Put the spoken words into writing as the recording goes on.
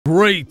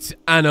Great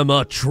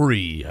Anima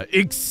Tree,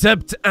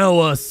 accept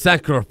our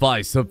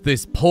sacrifice of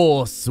this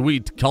poor,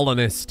 sweet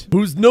colonist,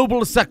 whose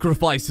noble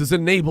sacrifice has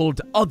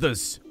enabled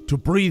others to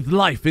breathe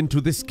life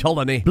into this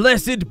colony.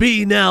 Blessed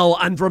be now,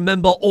 and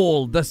remember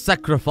all the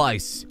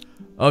sacrifice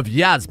of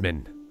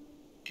Yasmin.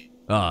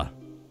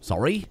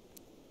 Sorry?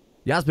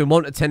 Yasmin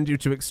won't attend you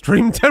to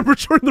extreme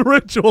temperature in the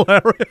ritual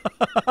area.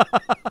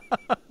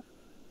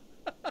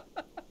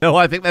 No,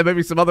 I think there may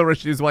be some other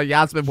issues why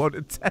Yasmin won't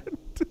attend.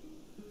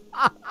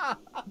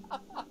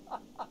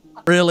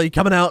 Really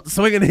coming out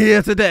swinging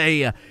here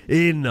today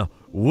in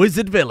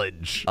Wizard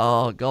Village.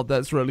 Oh god,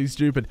 that's really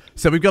stupid.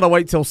 So we've got to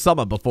wait till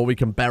summer before we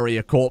can bury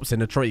a corpse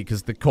in a tree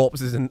because the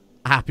corpse isn't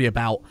happy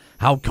about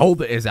how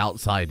cold it is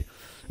outside.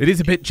 It is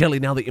a bit chilly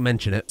now that you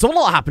mention it. So a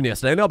lot happened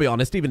yesterday, and I'll be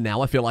honest, even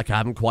now I feel like I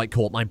haven't quite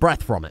caught my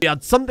breath from it. We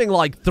had something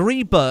like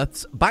 3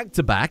 births back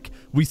to back.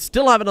 We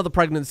still have another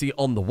pregnancy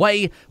on the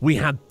way. We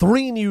had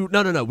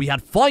we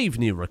had 5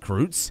 new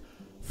recruits.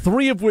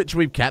 3 of which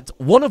we've kept,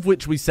 1 of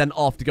which we sent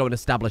off to go and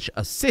establish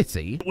a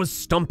city. It was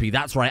Stumpy,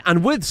 that's right.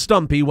 And with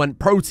Stumpy went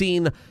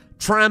Protein,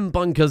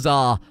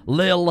 Trambunkazar,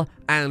 Lil,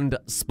 and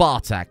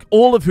Spartak,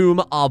 all of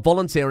whom are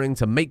volunteering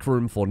to make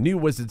room for new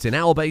wizards in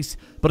our base.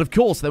 But of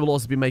course, they will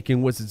also be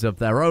making wizards of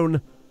their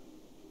own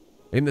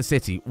in the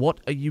city. What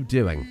are you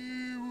doing?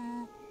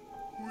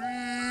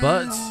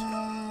 But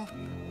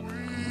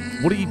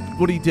what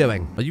are you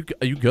doing?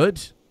 Are you good?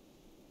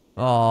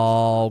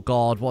 Oh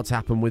god, what's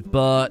happened with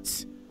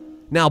Bert?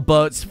 Now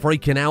Bert's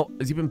freaking out.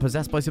 Has he been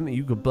possessed by something?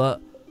 You could,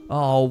 Bert.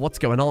 Oh, what's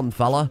going on,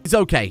 fella? He's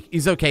okay.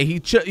 He's okay.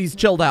 He's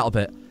chilled out a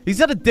bit. He's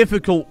had a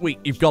difficult week,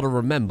 you've got to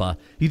remember.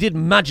 He did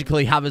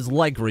magically have his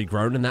leg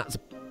regrown, and that's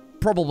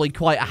probably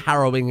quite a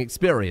harrowing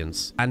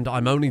experience. And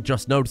I'm only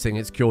just noticing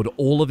it's cured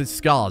all of his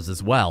scars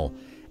as well.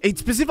 It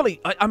specifically,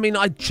 I mean,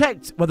 I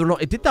checked whether or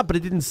not it did that, but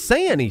it didn't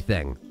say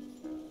anything.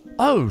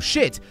 Oh,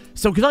 shit.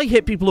 So could I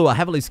hit people who are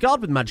heavily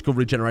scarred with magical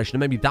regeneration, and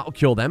maybe that'll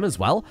cure them as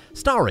well?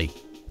 Starry,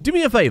 do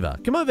me a favor.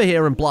 Come over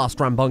here and blast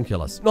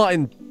Rambunculus. Not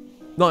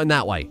in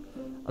that way.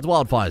 That's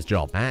Wildfire's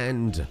job.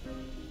 And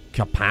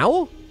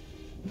Kapow?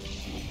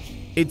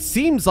 It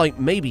seems like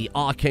maybe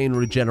Arcane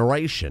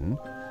Regeneration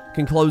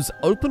can close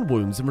open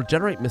wounds and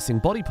regenerate missing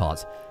body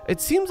parts.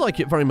 It seems like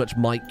it very much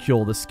might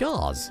cure the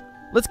scars.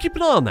 Let's keep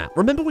an eye on that.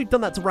 Remember, we've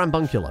done that to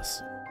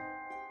Rambunculus.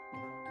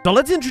 So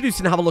let's introduce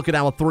and have a look at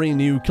our 3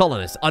 new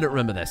colonists. I don't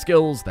remember their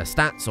skills, their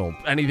stats, or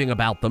anything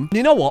about them.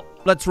 You know what?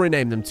 Let's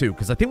rename them too,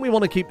 because I think we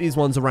want to keep these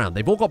ones around.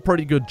 They've all got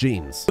pretty good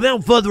genes.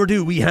 Without further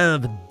ado, we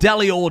have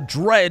Delior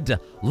Dread,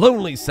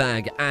 Lonely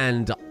Sag,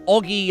 and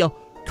Oggy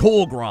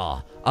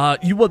Korgra.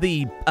 You were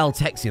the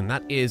Eltexian.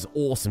 That is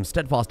awesome.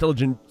 Steadfast,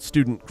 diligent,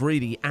 student,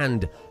 greedy,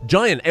 and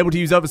giant, able to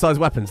use oversized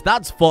weapons.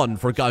 That's fun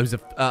for a guy who's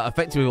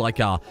effectively like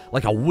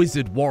a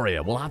wizard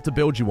warrior. We'll have to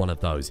build you one of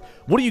those.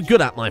 What are you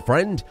good at, my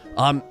friend?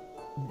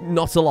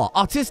 Not a lot.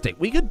 Artistic.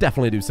 We could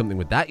definitely do something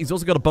with that. He's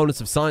also got a bonus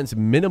of science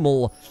and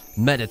minimal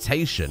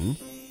meditation.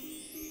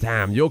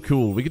 Damn, you're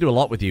cool. We could do a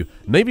lot with you.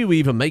 Maybe we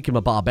even make him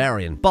a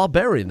barbarian.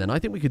 Barbarian, then. I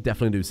think we could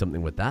definitely do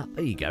something with that.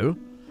 There you go.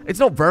 It's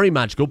not very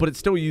magical, but it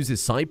still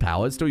uses psi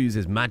power. It still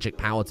uses magic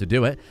power to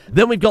do it.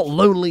 Then we've got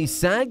Lonely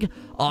Sag,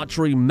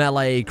 archery,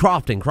 melee,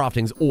 crafting.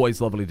 Crafting's always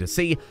lovely to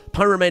see.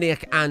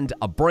 Pyromaniac and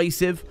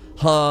abrasive.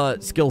 Her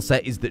skill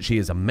set is that she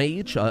is a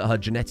mage. Her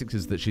genetics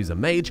is that she's a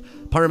mage.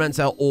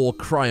 Pyromancer or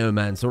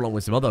cryomancer, along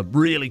with some other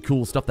really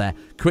cool stuff there.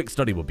 Quick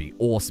study would be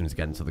awesome to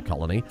get into the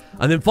colony.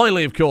 And then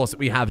finally, of course,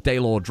 we have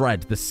Daylor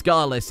Dread, the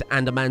Scarless,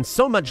 and a man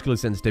so magically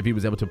sensitive he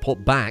was able to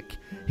put back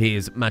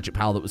his magic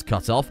power that was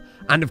cut off.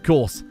 And of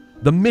course,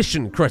 the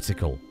mission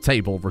critical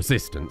table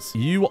resistance.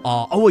 You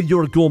are, oh,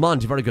 you're a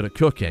gourmand. You're very good at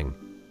cooking.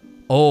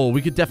 Oh,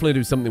 we could definitely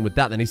do something with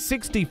that. Then he's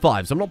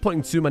 65, so I'm not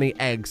putting too many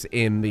eggs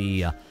in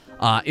the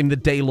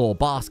Daylor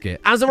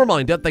basket. As a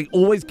reminder, they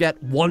always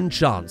get 1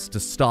 chance to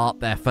start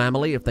their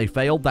family. If they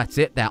fail, that's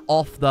it. They're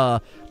off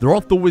the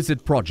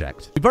wizard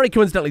project. He very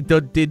coincidentally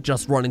did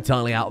just run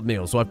entirely out of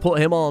meals, so I put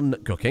him on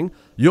cooking.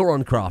 You're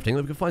on crafting.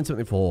 We can find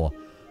something for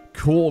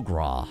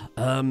Korgra.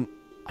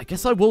 I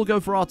guess I will go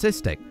for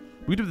artistic.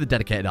 We do the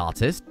dedicated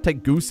artist,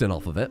 take Goosen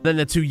off of it. Then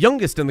the 2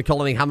 youngest in the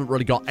colony haven't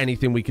really got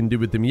anything we can do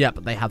with them yet,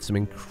 but they have some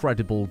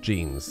incredible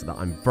genes that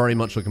I'm very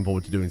much looking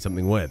forward to doing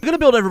something with. We're going to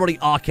build everybody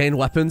arcane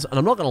weapons, and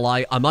I'm not going to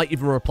lie, I might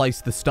even replace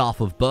the Staff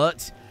of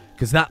Bert,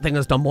 because that thing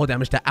has done more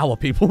damage to our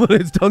people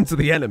than it's done to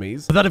the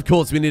enemies. But then, of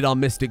course, we need our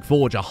Mystic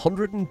Forge,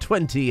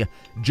 120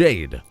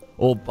 Jade.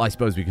 Or I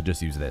suppose we could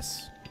just use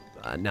this,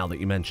 now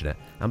that you mention it.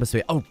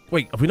 Ambersphere. Oh,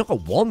 wait, have we not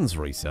got wands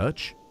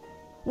research?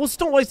 Well,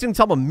 stop wasting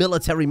time on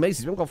military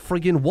maces. We haven't got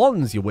friggin'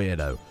 wands, you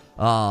weirdo.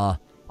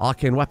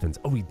 Arcane weapons.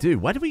 Oh, we do.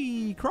 Where do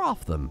we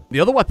craft them? The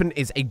other weapon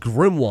is a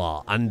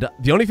grimoire, and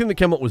the only thing that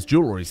came up was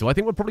jewelry, so I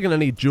think we're probably going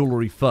to need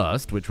jewelry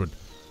first, which would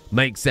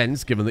make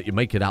sense, given that you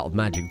make it out of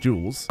magic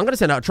jewels. I'm going to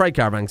send out a trade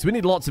caravan, because we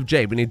need lots of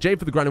jade. We need jade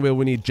for the grinding wheel.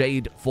 We need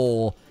jade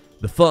for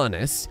the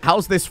furnace.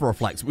 How's this for a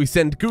flex? We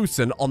send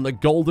Goosen on the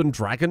golden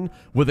dragon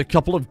with a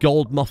couple of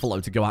gold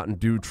muffalo to go out and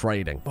do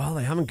trading. Well,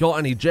 they haven't got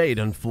any jade,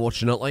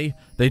 unfortunately.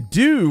 They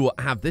do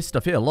have this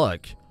stuff here,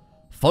 look.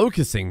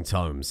 Focusing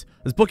tomes.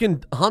 This book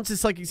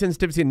enhances psychic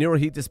sensitivity and neural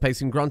heat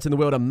dissipation, granting the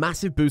wielder a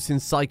massive boost in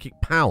psychic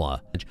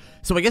power.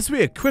 So I guess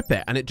we equip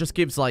it, and it just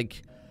gives,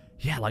 like,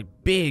 yeah, like,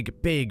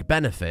 big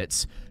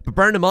benefits. But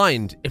bearing in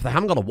mind, if they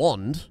haven't got a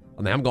wand,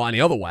 and they haven't got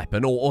any other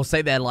weapon, or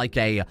say they're like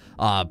a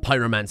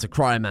pyromancer,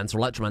 cryomancer,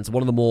 electromancer,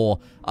 one of the more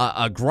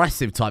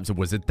aggressive types of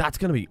wizard, that's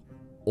going to be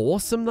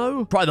awesome,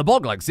 though. Try the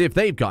bogleg, see if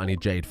they've got any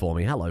jade for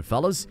me. Hello,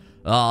 fellas.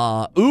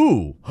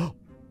 Ooh.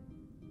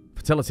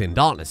 Fertility and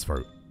darkness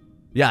fruit.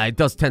 Yeah, it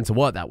does tend to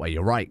work that way,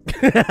 you're right.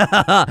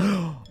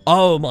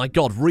 Oh my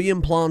god,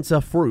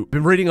 reimplanter fruit.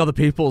 Been reading other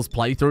people's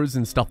playthroughs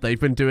and stuff they've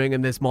been doing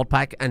in this mod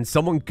pack, and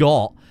someone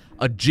got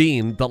a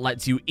gene that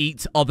lets you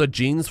eat other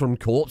genes from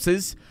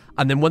corpses,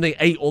 and then when they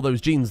ate all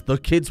those genes, the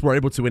kids were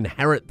able to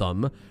inherit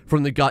them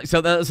from the guy. So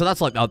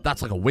that's like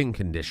a win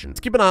condition. Let's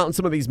keep an eye out on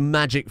some of these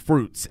magic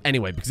fruits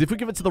anyway, because if we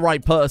give it to the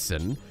right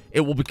person,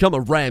 it will become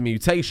a rare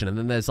mutation, and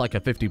then there's like a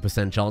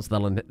 50% chance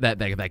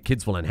their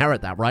kids will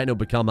inherit that, right? And it'll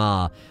become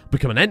an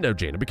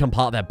endogene. It'll become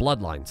part of their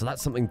bloodline. So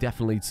that's something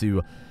definitely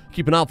to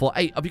keep an eye out for.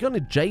 Hey, have you got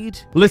any jade?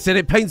 Listen,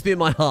 it pains me in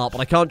my heart,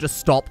 but I can't just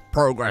stop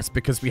progress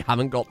because we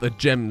haven't got the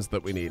gems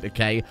that we need,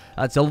 okay?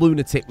 That's a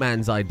lunatic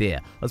man's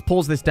idea. Let's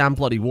pause this damn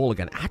bloody wall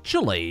again.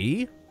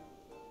 Actually,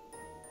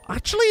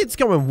 it's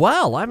going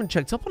well. I haven't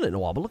checked up on it in a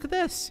while, but look at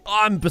this.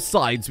 And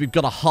besides, we've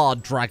got a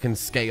hard dragon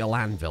scale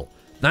anvil.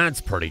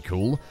 That's pretty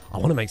cool. I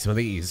want to make some of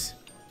these.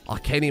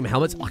 Arcanium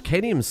helmets,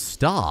 Arcanium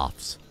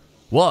staffs.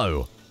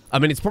 Whoa. I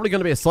mean, it's probably going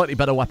to be a slightly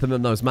better weapon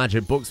than those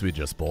magic books we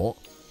just bought.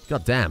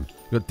 God damn.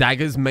 We've got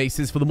daggers,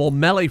 maces for the more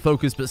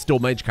melee-focused but still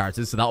mage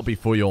characters, so that'll be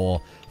for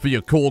your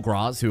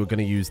Korgras who are going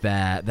to use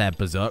their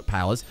berserk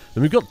powers.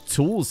 Then we've got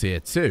tools here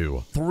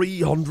too.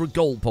 300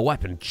 gold per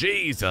weapon.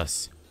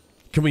 Jesus.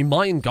 Can we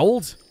mine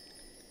gold?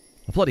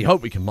 I bloody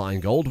hope we can mine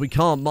gold. We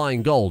can't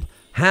mine gold.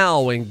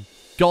 How in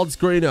God's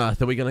green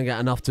earth are we going to get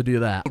enough to do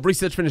that?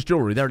 Research finished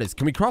jewelry. There it is.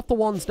 Can we craft the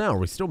wands now? Are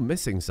we still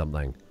missing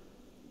something?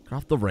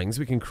 Craft the rings.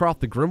 We can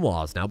craft the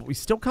grimoires now, but we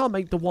still can't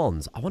make the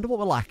wands. I wonder what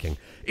we're lacking.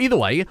 Either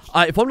way,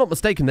 if I'm not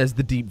mistaken, there's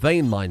the deep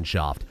vein mine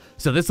shaft.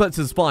 So this lets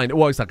us find...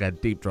 Well, it's like a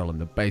deep drill in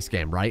the base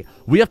game, right?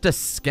 We have to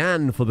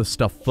scan for the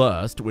stuff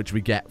first, which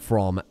we get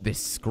from this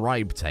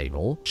scribe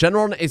table.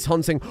 Shenron is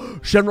hunting...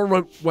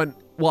 Shenron went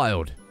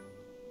wild.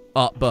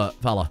 But,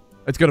 fella,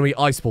 it's going to be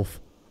Ice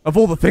Wolf. Of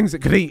all the things it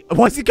could eat.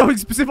 Why is it going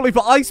specifically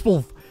for Ice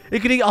Wolf?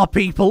 It could eat our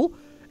people.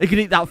 It could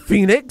eat that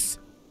phoenix.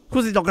 Of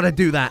course it's not going to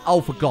do that.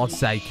 Oh, for God's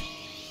sake.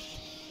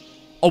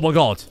 Oh my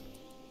god.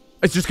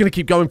 It's just gonna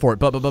keep going for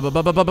it. What of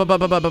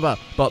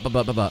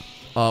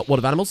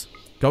animals?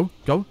 Go.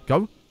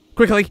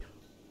 Quickly.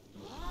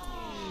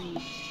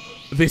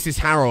 This is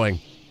harrowing.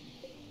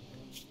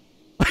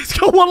 It's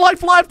got one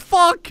life left.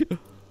 Fuck.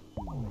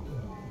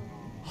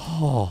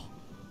 Oh.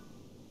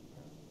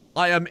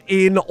 I am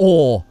in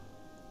awe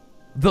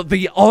that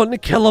the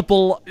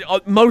unkillable,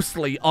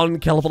 mostly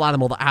unkillable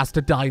animal that has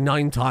to die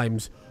 9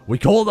 times, we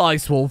call the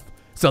Ice Wolf,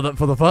 so that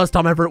for the first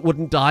time ever it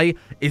wouldn't die,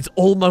 is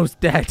almost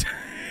dead.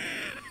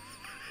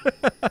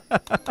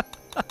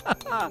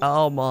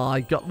 Oh my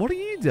god. What are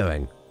you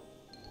doing?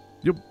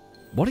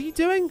 What are you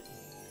doing?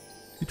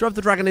 You drove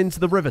the dragon into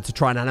the river to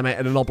try and animate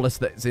an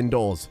obelisk that's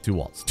indoors. 2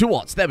 watts. 2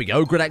 watts. There we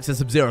go. Grid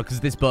excess of 0 because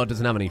this bird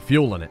doesn't have any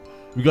fuel in it.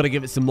 We've got to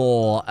give it some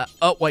more...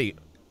 oh, wait.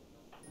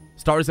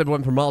 Starry Saber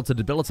went from mild to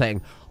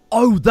debilitating.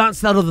 Oh,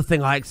 that's that other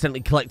thing I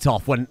accidentally clicked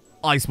off when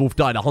Ice Wolf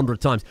died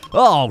 100 times.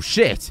 Oh,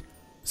 shit.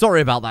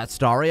 Sorry about that,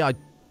 Starry. I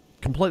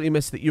completely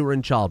missed that you were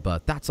in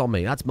childbirth. That's on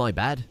me. That's my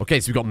bad. Okay,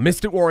 so we've got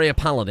Mystic Warrior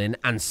Paladin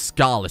and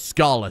Scarlet.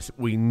 Scarlet,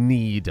 we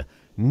need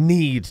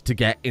to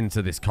get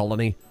into this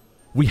colony.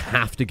 We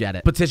have to get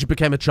it. Petitia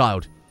became a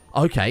child.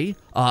 Okay,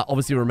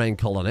 obviously remained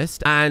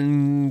colonist.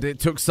 And it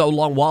took so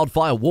long,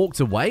 Wildfire walked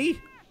away?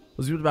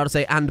 Was you about to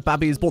say, and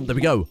Babby is born? There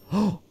we go.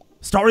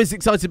 Starry is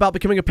excited about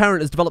becoming a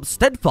parent, has developed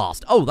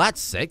Steadfast. Oh, that's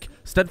sick.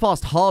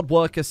 Steadfast, Hard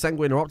Worker,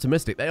 Sanguine, or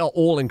Optimistic. They are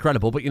all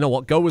incredible, but you know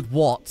what? Go with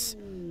what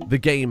the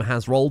game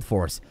has rolled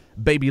for us.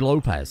 Baby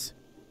Lopez.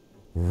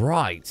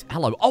 Right.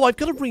 Hello. Oh, I've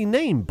got to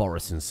rename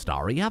Boris and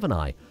Starry, haven't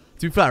I?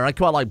 To be fair, I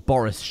quite like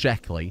Boris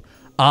Sheckley.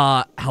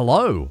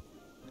 Hello.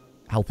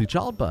 Healthy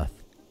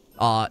childbirth.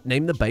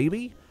 Name the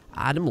baby?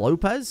 Adam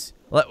Lopez?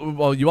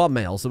 Well, you are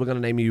male, so we're going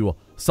to name you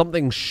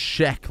something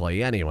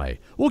Sheckley anyway.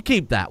 We'll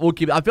keep that. We'll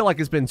keep it. I feel like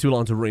it's been too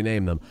long to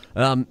rename them.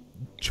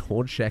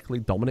 George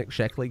Sheckley, Dominic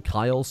Sheckley,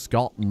 Kyle,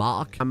 Scott,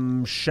 Mark,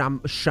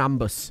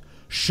 Shambus.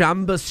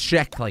 Shambus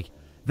Sheckley.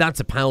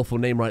 That's a powerful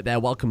name right there.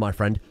 Welcome, my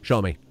friend.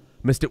 Show me.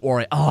 Mystic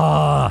Warrior.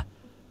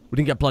 We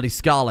didn't get bloody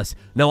Scarless.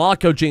 Now,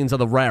 Arco genes are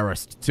the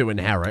rarest to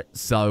inherit,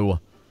 so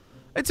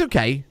it's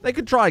okay. They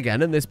could try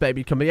again, and this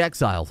baby can be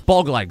exiled.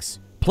 Boglegs,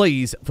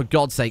 please, for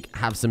God's sake,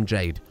 have some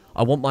jade.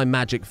 I want my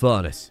magic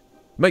furnace.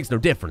 Makes no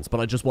difference, but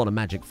I just want a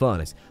magic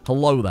furnace.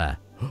 Hello there.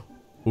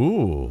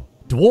 Ooh.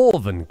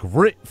 Dwarven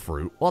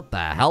Gritfruit. What the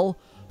hell?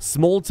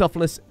 Small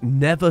toughness,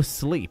 never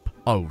sleep.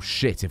 Oh,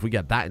 shit, if we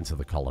get that into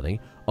the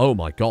colony. Oh,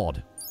 my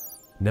God.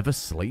 Never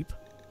sleep?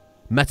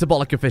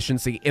 Metabolic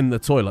efficiency in the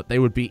toilet. They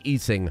would be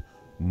eating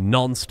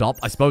non-stop.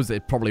 I suppose they're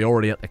probably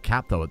already at the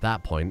cap, though, at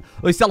that point.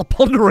 Oh, they sell a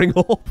pondering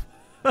orb.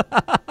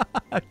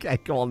 Okay,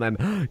 go on,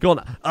 then. Go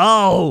on.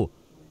 Oh!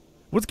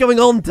 What's going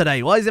on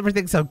today? Why is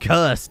everything so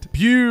cursed?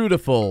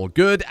 Beautiful.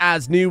 Good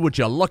as new. Would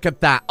you look at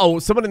that? Oh,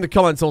 someone in the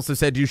comments also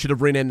said you should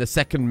have renamed the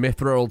second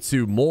Mithril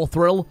to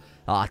Morthril.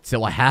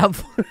 So I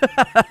have.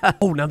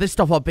 Oh, now this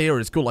stuff up here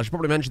is cool. I should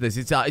probably mention this.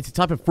 It's a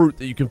type of fruit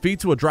that you can feed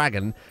to a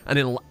dragon, and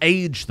it'll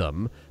age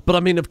them. But,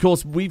 I mean, of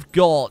course, we've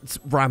got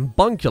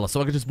Rambuncular,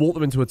 so I can just walk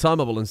them into a time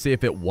bubble and see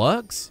if it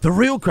works. The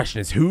real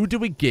question is, who do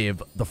we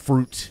give the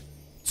fruit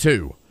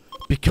to?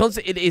 Because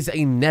it is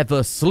a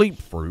never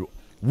sleep fruit,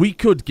 we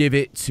could give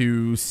it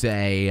to,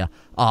 say,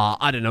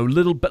 I don't know,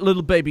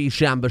 little baby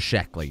Shamba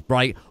Sheckley,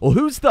 right? Or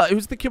who's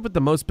the kid with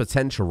the most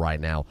potential right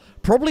now?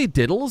 Probably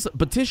Diddles,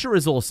 but Tisha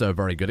is also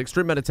very good.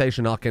 Extreme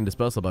Meditation, Arcane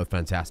Dispersal, both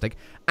fantastic,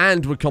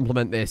 and would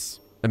complement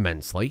this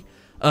immensely.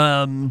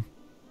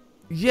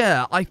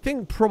 Yeah, I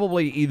think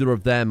probably either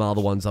of them are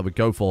the ones I would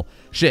go for.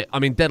 Shit, I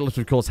mean, Daedalus,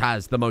 of course,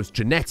 has the most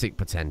genetic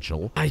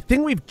potential. I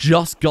think we've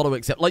just got to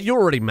accept, like, you're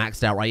already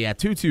maxed out, right? Yeah,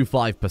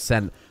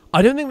 225%.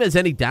 I don't think there's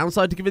any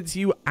downside to give it to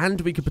you, and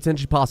we could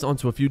potentially pass it on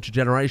to a future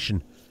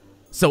generation.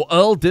 So,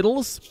 Earl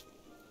Diddles,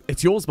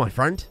 it's yours, my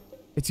friend.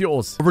 It's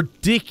yours. A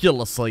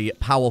ridiculously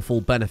powerful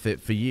benefit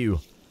for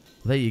you.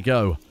 There you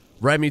go.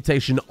 Rare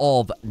mutation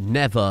of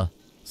Never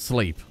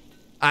Sleep.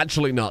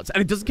 Actually nuts.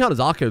 And it doesn't count as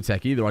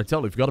Archotech either. I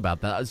totally forgot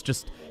about that. It's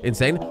just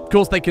insane. Of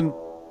course, they can...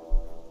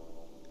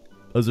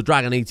 There's a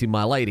dragon eating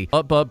my lady.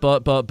 But.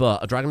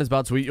 A dragon is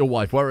about to eat your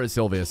wife. Where is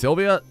Sylvia?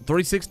 Sylvia,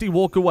 360,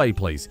 walk away,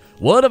 please.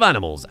 Word of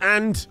animals.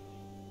 And...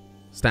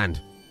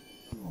 Stand.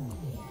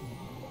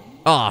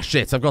 Ah,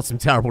 shit. I've got some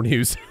terrible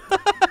news.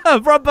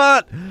 Run,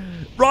 Bert!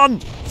 Run!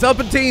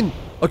 Serpentine!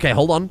 Okay,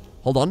 hold on.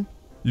 Hold on.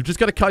 You've just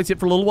got to kite it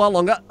for a little while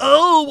longer.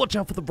 Oh, watch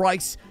out for the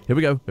Bryce. Here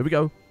we go. Here we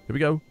go. Here we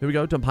go. Here we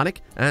go. Don't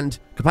panic. And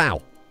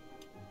kapow.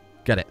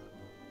 Get it.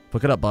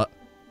 Fuck it up, Bert.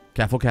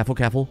 Careful, careful,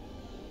 careful.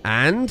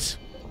 And...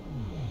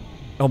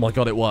 Oh my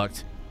god, it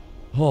worked.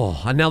 Oh,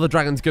 and now the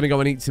dragon's going to go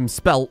and eat some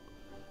spelt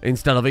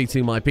instead of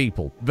eating my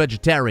people.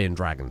 Vegetarian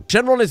dragon.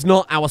 General is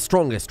not our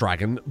strongest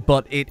dragon,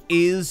 but it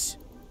is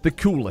the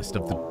coolest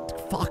of the...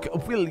 Fuck,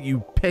 will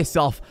you piss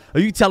off? Are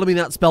you telling me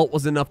that spelt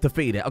was enough to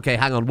feed it? Okay,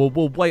 hang on.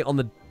 We'll wait on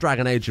the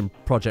Dragon Aging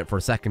project for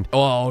a second.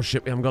 Oh,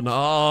 shit, we haven't got...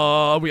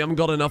 Oh, we haven't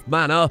got enough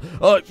mana.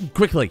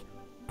 Quickly.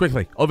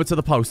 Quickly. Over to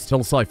the post till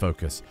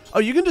Psyfocus. Oh,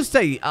 you can just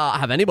say,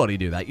 have anybody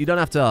do that. You don't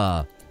have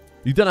to...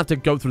 You don't have to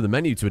go through the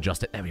menu to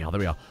adjust it. There we are, there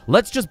we are.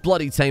 Let's just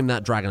bloody tame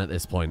that dragon at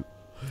this point.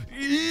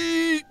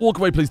 Walk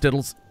away, please,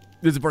 Diddles.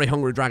 There's a very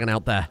hungry dragon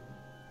out there.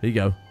 Here you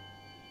go.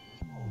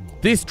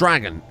 This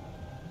dragon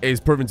is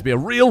proven to be a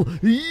real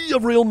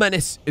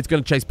menace. It's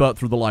going to chase Bert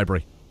through the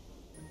library.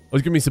 Oh,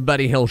 it's giving me some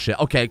Betty Hill shit.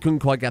 Okay, it couldn't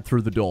quite get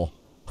through the door.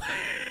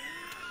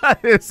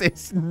 This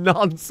is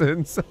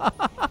nonsense.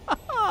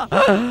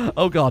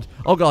 Oh, God.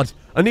 Oh, God.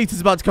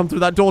 Anita's about to come through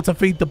that door to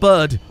feed the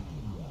bird.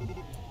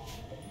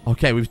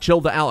 Okay, we've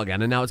chilled it out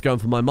again, and now it's going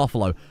for my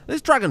Muffalo.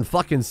 This dragon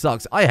fucking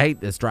sucks. I hate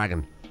this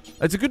dragon.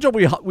 It's a good job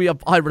we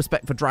have high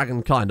respect for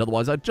dragon kind.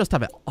 Otherwise, I'd just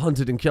have it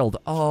hunted and killed.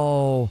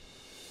 Oh.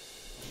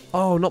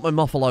 Oh, not my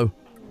Muffalo.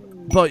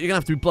 But you're going to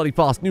have to be bloody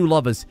fast. New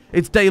lovers.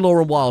 It's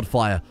Daylor and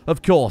Wildfire.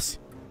 Of course.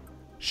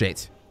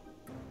 Shit.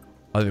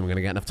 I don't think we're going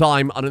to get enough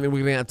time. I don't think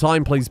we're going to get enough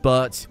time, please,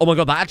 Bert. Oh my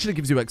god, that actually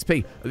gives you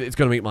XP. It's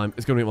going to eat my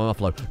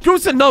Muffalo.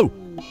 Goosen, no!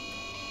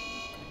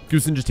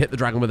 Goosen just hit the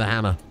dragon with a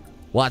hammer.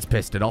 Well, that's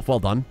pissed it off. Well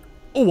done.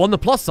 Oh, on the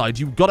plus side,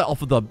 you got it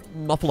off of the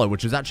Muffalo,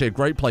 which is actually a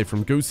great play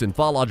from Goosen.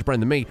 Far larger brain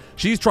than me.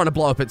 She's trying to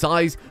blow up its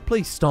eyes.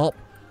 Please stop.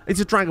 It's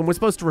a dragon. We're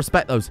supposed to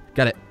respect those.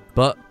 Get it.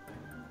 But...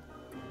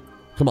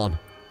 Come on.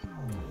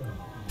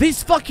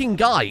 This fucking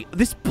guy,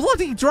 this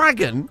bloody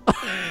dragon.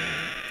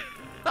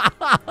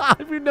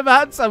 We've never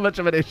had so much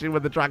of an issue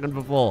with the dragon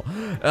before.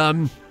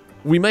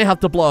 We may have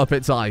to blow up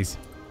its eyes.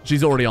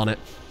 She's already on it.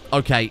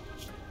 Okay.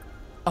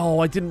 Oh,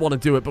 I didn't want to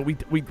do it, but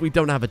we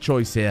don't have a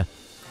choice here.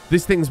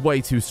 This thing's way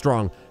too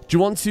strong. Do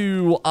you want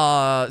to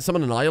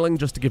summon an Iling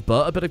just to give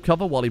Bert a bit of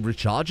cover while he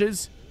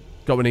recharges?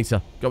 Go,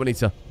 Anita. Go,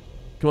 Anita.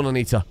 Come on,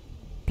 Anita.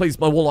 Please,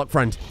 my warlock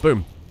friend.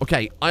 Boom.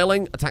 Okay,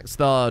 Iling attacks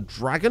the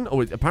dragon.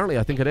 Oh, apparently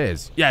I think it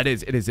is. Yeah, it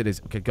is. It is. It is.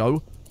 Okay,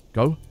 go.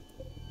 Go.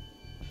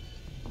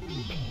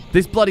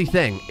 This bloody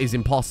thing is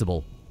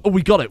impossible. Oh,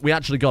 we got it. We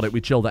actually got it.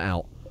 We chilled it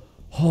out.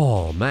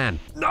 Oh, man.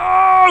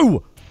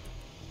 No!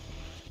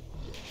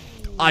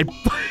 I'm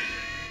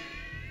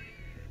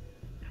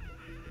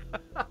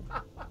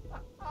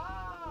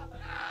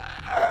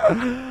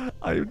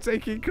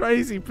taking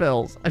crazy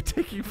pills. I'm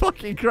taking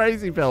fucking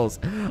crazy pills.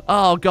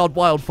 Oh, God,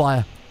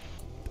 Wildfire.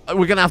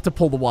 We're gonna have to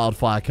pull the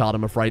Wildfire card,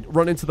 I'm afraid.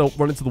 Run into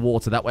the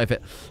water. That way, if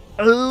it...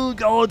 Oh,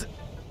 God.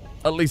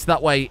 At least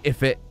that way,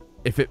 if it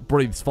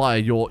breathes fire,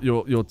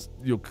 you're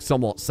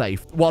somewhat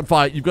safe.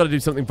 Wildfire, you've got to do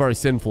something very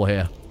sinful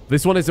here.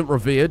 This one isn't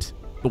revered.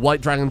 The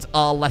white dragons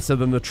are lesser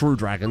than the true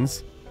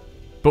dragons.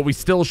 But we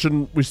still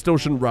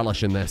shouldn't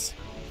relish in this.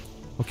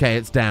 Okay,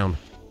 it's down.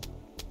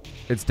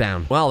 It's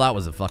down. Well, that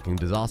was a fucking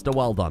disaster.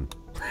 Well done.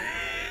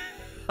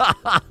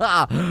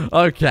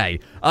 Okay.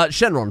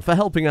 Shenron, for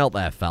helping out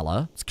there,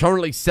 fella. It's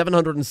currently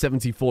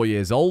 774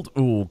 years old.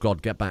 Oh,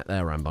 God, get back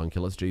there,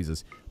 Rambunculus.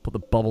 Jesus. Put the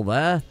bubble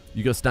there.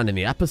 You go stand in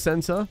the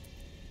epicenter.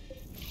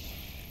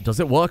 Does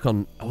it work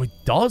on... Oh, it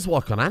does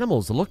work on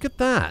animals. Look at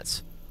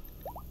that.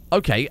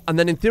 Okay, and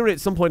then in theory,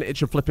 at some point, it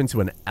should flip into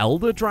an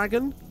elder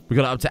dragon. We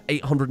got it up to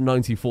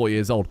 894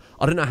 years old.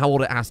 I don't know how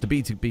old it has to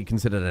be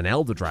considered an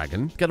elder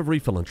dragon. Get a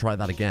refill and try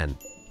that again.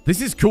 This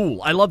is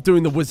cool. I love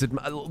doing the wizard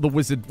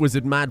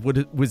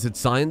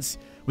science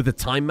with the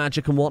time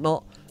magic and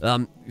whatnot.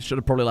 Should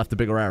have probably left a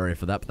bigger area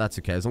for that, but that's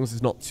okay. As long as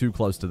it's not too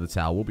close to the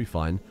tower, we'll be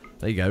fine.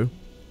 There you go.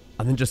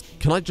 And then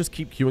can I just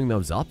keep queuing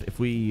those up if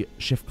we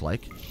shift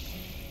click?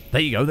 There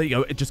you go, there you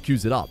go. It just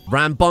queues it up.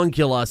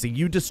 Rambunculus, are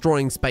you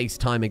destroying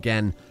space-time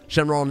again?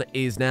 Shenron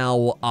is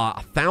now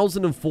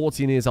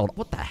 1,014 years old.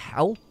 What the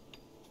hell?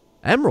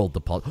 Emerald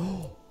deposit.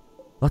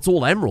 That's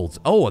all emeralds.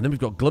 Oh, and then we've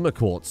got glimmer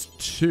quartz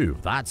too.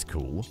 That's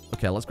cool.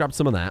 Okay, let's grab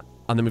some of that.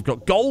 And then we've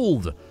got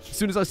gold. As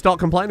soon as I start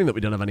complaining that we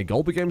don't have any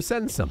gold, the game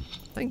sends some.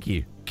 Thank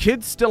you.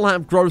 Kids still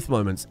have growth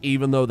moments,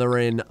 even though they're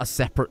in a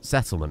separate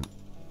settlement.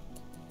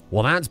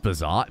 Well, that's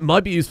bizarre. It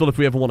might be useful if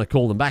we ever want to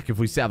call them back. If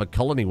we have a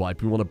colony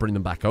wipe, we want to bring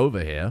them back over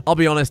here. I'll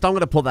be honest, I'm going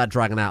to put that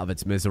dragon out of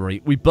its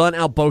misery. We burnt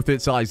out both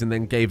its eyes and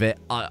then gave it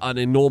an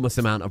enormous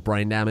amount of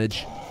brain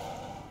damage.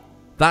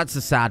 That's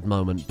a sad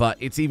moment, but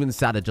it's even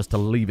sadder just to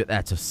leave it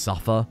there to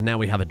suffer. Now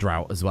we have a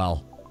drought as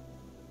well.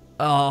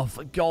 Oh,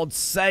 for God's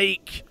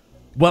sake.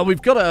 Well,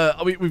 we've got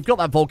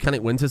that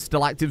volcanic winter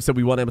still active, so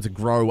we weren't able to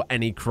grow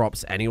any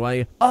crops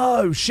anyway.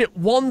 Oh, shit.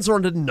 Wands are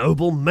under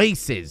noble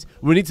maces.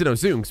 We need to know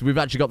soon, because we've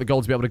actually got the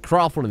gold to be able to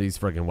craft one of these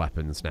friggin'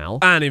 weapons now.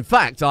 And in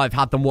fact, I've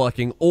had them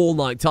working all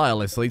night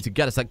tirelessly to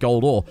get us that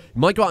gold ore.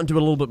 Might go out and do a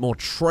little bit more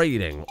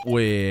trading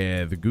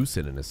with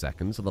Goosin in a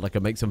second, so that I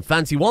can make some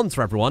fancy wands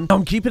for everyone.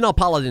 I'm keeping our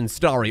paladin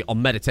Starry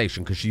on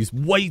meditation, because she's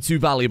way too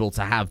valuable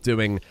to have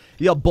doing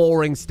your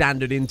boring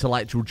standard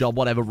intellectual job,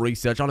 whatever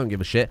research. I don't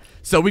give a shit.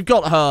 So we've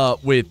got her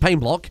with Pain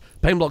Block.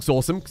 Pain Block's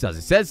awesome, because as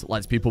it says,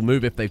 lets people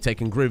move if they've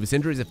taken grievous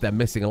injuries. If they're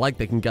missing a leg,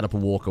 they can get up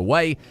and walk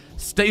away.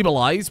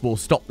 Stabilize will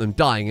stop them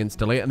dying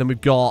instantly. And then we've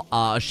got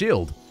a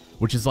shield,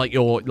 which is like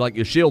your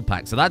shield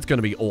pack. So that's going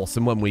to be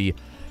awesome when we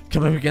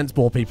come up against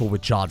more people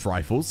with charged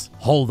rifles.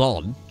 Hold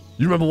on.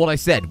 You remember what I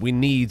said? We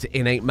need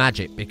innate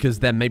magic, because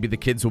then maybe the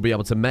kids will be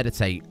able to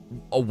meditate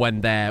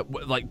when they're,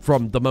 like,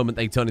 from the moment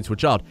they turn into a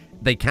child.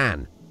 They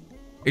can.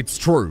 It's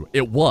true.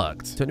 It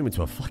worked. Turn him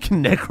into a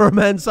fucking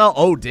necromancer?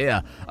 Oh,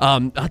 dear.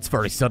 That's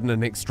very sudden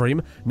and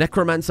extreme.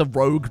 Necromancer,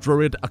 rogue,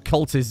 druid,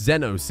 occultist,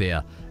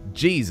 xenoseer.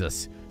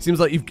 Jesus. Seems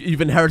like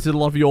you've inherited a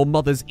lot of your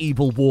mother's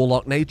evil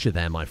warlock nature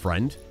there, my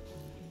friend.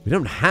 We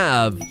don't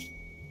have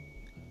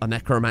a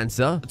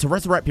necromancer. To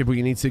resurrect people,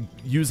 you need to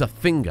use a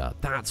finger.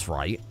 That's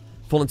right.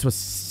 Fall into a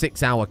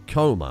 6-hour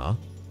coma.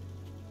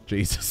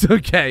 Jesus,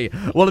 okay.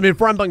 Well, I mean, if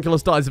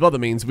Rambunculus dies of other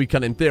means, we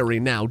can, in theory,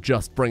 now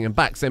just bring him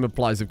back. Same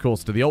applies, of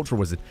course, to the Ultra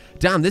Wizard.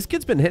 Damn, this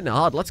kid's been hitting it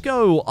hard. Let's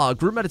go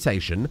group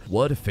meditation.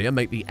 Word of fear,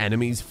 make the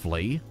enemies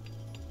flee.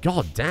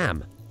 God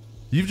damn.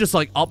 You've just,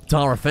 like, upped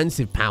our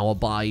offensive power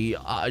by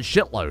a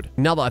shitload.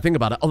 Now that I think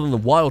about it, other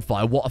than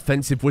Wildfire, what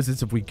offensive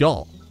wizards have we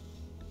got?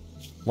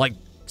 Like,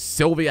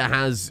 Sylvia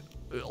has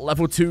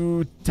level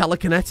 2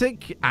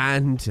 telekinetic,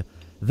 and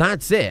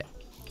that's it.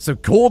 So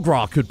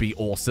Korgra could be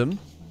awesome.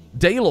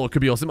 Daylor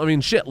could be awesome. I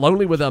mean, shit,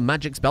 Lonely with a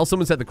magic spell.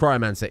 Someone said the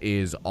Cryomancer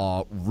is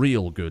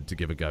real good to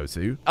give a go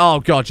to. Oh,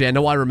 God, yeah,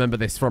 no, I remember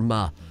this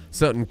from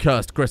certain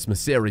cursed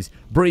Christmas series.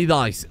 Breathe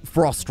Ice,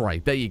 Frost Ray.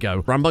 There you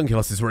go.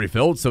 Rambunculus is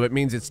refilled, so it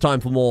means it's time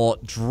for more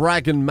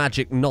dragon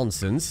magic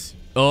nonsense.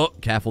 Oh,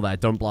 careful there.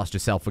 Don't blast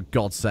yourself, for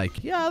God's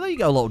sake. Yeah, there you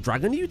go, little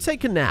dragon. You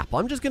take a nap.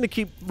 I'm just going to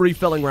keep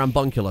refilling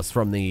Rambunculus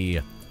from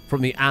the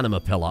Anima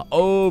pillar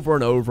over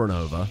and over and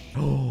over.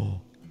 Oh.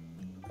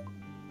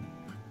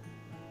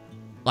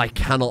 I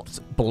cannot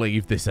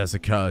believe this has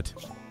occurred.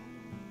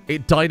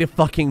 It died of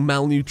fucking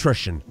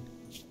malnutrition.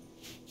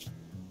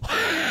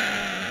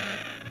 I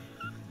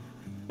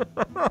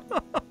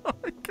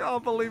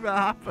can't believe it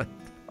happened.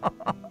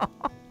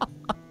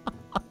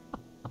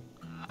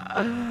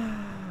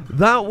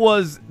 That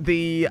was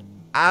the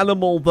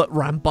animal that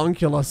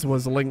Rambunculus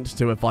was linked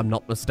to, if I'm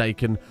not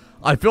mistaken.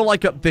 I feel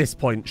like at this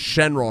point,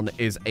 Shenron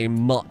is a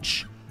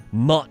much,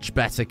 much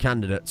better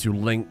candidate to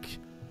link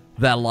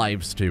their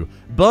lives to.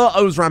 Bert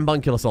owes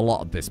Rambunculus a lot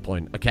at this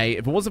point, okay?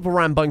 If it wasn't for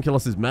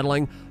Rambunculus's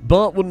meddling,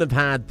 Bert wouldn't have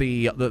had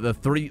the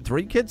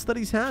three kids that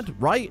he's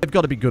had, right? They've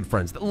got to be good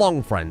friends. They're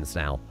long friends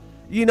now.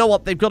 You know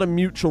what? They've got a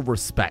mutual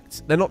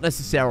respect. They're not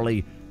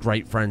necessarily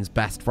great friends,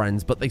 best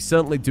friends, but they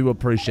certainly do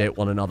appreciate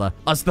one another.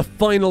 As the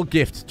final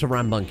gift to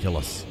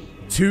Rambunculus,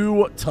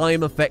 2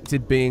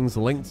 time-affected beings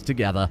linked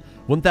together,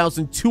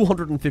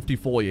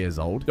 1,254 years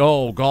old.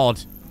 Oh,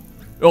 God.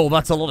 Oh,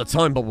 that's a lot of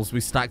time bubbles we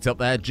stacked up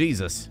there.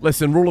 Jesus.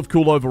 Listen, Rule of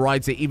Cool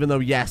overrides it, even though,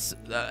 yes,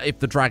 if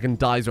the dragon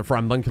dies or if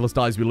Rambunculus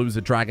dies, we lose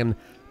a dragon.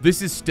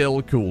 This is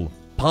still cool.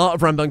 Part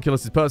of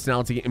Rambunculus'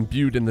 personality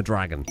imbued in the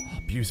dragon. Oh,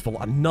 beautiful.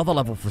 Another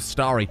level for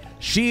Starry.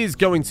 She is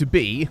going to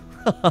be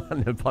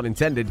no pun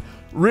intended,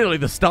 really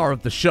the star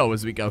of the show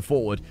as we go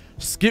forward.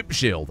 Skip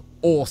shield.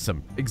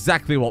 Awesome.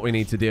 Exactly what we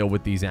need to deal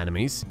with these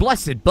enemies.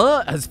 Blessed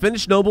Bert has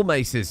finished noble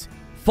maces.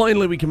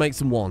 Finally, we can make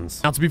some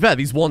wands. Now, to be fair,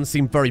 these wands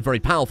seem very, very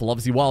powerful.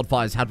 Obviously,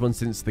 Wildfire's had one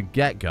since the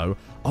get-go.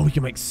 Oh, we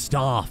can make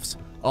staffs.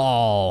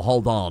 Oh,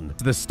 hold on.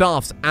 So the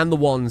staffs and the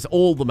wands,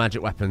 all the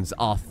magic weapons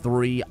are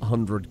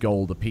 300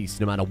 gold apiece,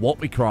 no matter what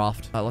we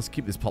craft. Let's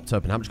keep this popped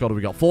open. How much gold have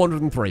we got?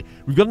 403.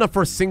 We've got enough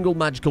for a single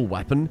magical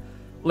weapon.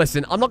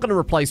 Listen, I'm not going to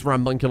replace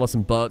Rambunculus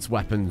and Bert's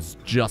weapons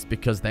just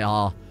because they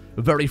are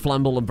very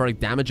flammable and very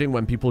damaging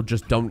when people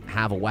just don't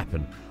have a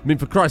weapon. I mean,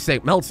 for Christ's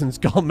sake, Melton's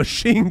got a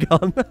machine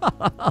gun.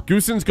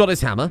 Goosen's got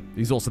his hammer.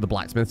 He's also the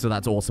blacksmith, so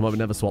that's awesome. I would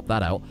never swap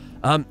that out.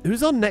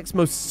 Who's our next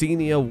most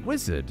senior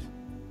wizard?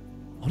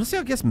 Honestly,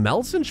 I guess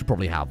Melton should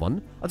probably have one.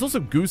 That's also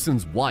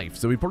Goosen's wife,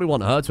 so we probably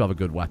want her to have a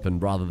good weapon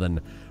rather than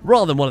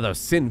one of those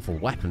sinful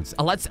weapons.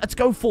 Let's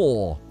go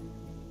for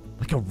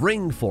like a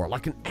ring for it,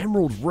 like an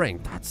emerald ring.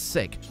 That's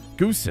sick.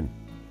 Goosen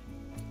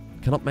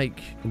cannot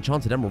make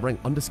enchanted emerald ring.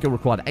 Under skill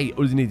required 8.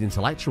 Oh, you need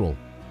intellectual.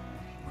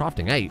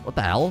 Crafting 8. What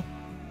the hell?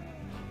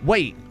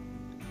 Wait.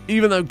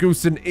 Even though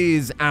Goosen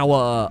is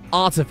our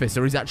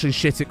artificer, he's actually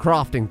shit at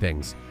crafting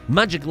things.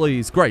 Magically,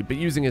 he's great, but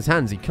using his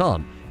hands, he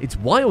can't. It's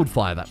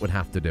Wildfire that would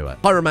have to do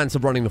it.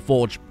 Pyromancer running the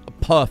forge,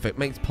 perfect.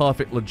 Makes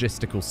perfect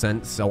logistical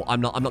sense, so I'm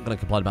not going to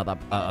complain about that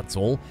at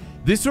all.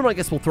 This room, I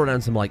guess we'll throw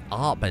down some, like,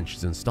 art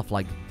benches and stuff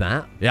like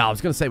that. Yeah, I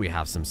was going to say we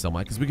have some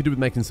somewhere, because we could do with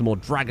making some more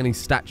dragony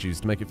statues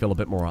to make it feel a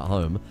bit more at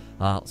home.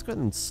 Let's go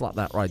ahead and slap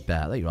that right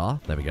there. There you are.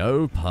 There we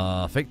go.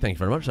 Perfect. Thank you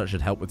very much. That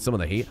should help with some of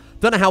the heat.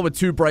 Don't know how with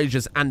 2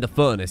 braziers and a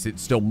furnace,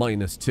 it's still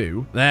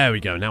 -2. There we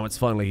go. Now it's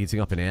finally heating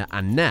up in here.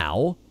 And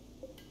now,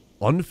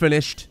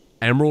 unfinished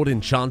emerald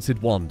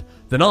enchanted wand.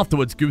 Then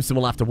afterwards, Goosen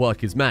will have to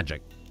work his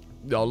magic.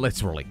 Oh,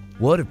 literally.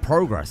 Word of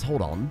progress.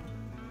 Hold on.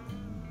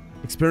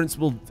 Target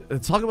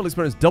will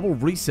experience double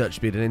research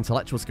speed and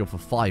intellectual skill for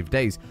 5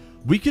 days.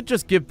 We could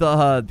just give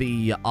there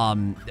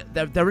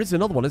is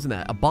another one, isn't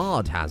there? A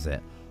bard has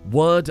it.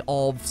 Word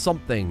of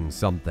something.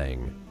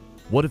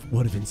 Word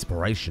of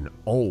inspiration.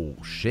 Oh,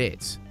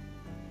 shit.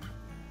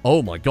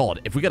 Oh, my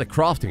God. If we get a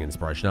crafting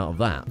inspiration out of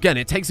that. Again,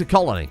 it takes a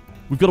colony.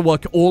 We've got to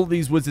work all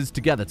these wizards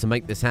together to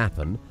make this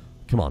happen.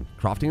 Come on.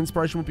 Crafting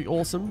inspiration would be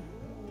awesome.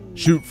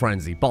 Shoot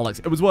frenzy. Bollocks.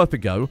 It was worth a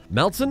go.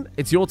 Melton,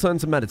 it's your turn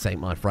to meditate,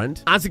 my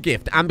friend. As a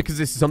gift, and because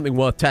this is something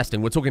worth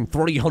testing, we're talking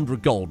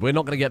 300 gold. We're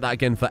not going to get that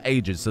again for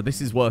ages, so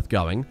this is worth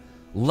going.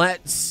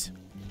 Let's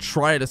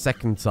try it a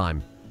second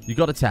time. You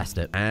got to test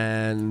it.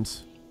 And...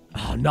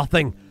 oh,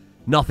 nothing.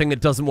 Nothing, it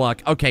doesn't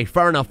work. Okay,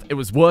 fair enough. It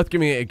was worth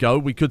giving it a go.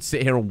 We could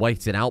sit here and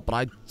wait it out, but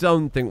I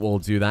don't think we'll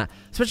do that.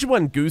 Especially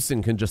when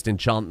Goosen can just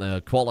enchant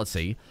the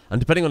quality. And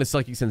depending on his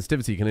psychic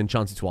sensitivity, he can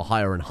enchant it to a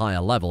higher and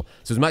higher level.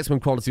 So his maximum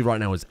quality right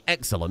now is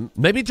excellent.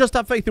 Maybe just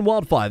have faith in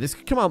Wildfire. This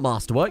could come out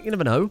masterwork. You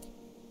never know.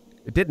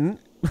 It didn't.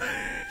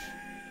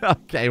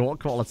 Okay, what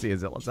quality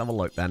is it? Let's have a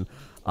look then.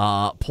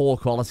 Poor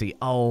quality.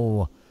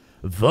 Oh,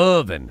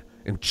 Vervin.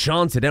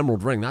 Enchanted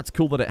emerald ring. That's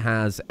cool that it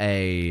has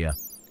a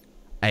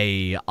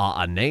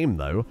name,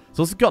 though.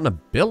 So it's got an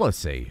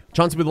ability.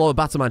 Enchanted with lower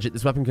battle magic,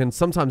 this weapon can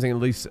sometimes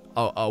unleash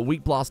a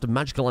weak blast of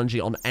magical energy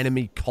on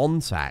enemy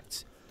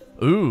contact.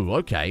 Ooh,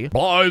 okay.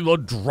 By the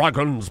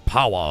dragon's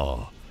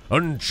power,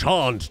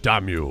 enchant,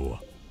 damn you.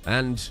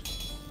 And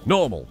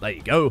normal. There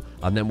you go.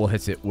 And then we'll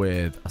hit it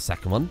with a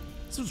second one.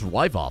 This was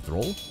revive after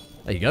all.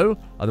 There you go.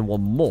 And then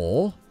one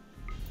more.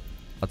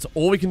 That's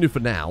all we can do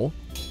for now.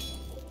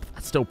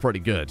 That's still pretty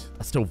good.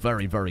 That's still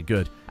very, very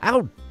good.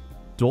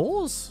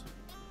 Outdoors?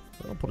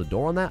 I'll put a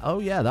door on that. Oh,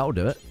 yeah, that'll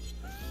do it.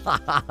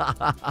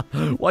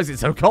 Why is it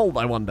so cold,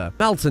 I wonder?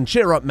 Melton,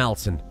 cheer up,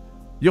 Melton.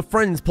 Your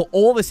friends put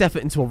all this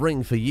effort into a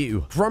ring for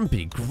you.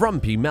 Grumpy,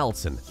 grumpy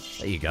Melton.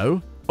 There you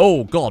go.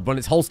 Oh, God, when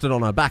it's holstered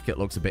on her back, it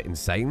looks a bit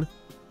insane.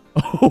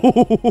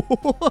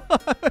 Oh,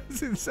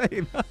 it's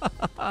insane.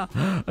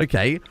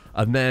 Okay,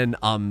 and then,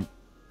 I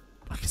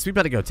guess we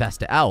better go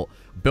test it out.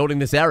 Building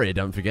this area,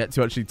 don't forget,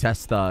 to actually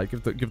test,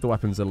 give the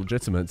weapons a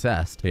legitimate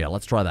test. Here,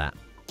 let's try that.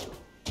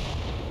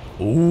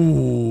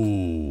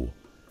 Ooh,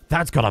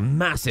 that's got a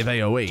massive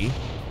AoE.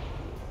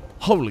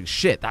 Holy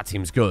shit, that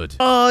seems good.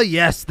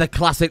 Yes, the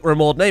classic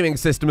Rimworld naming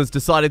system has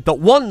decided that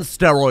one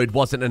steroid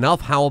wasn't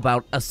enough. How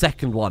about a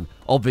second one?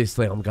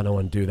 Obviously, I'm going to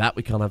undo that.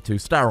 We can't have 2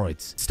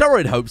 steroids.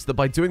 Steroid hopes that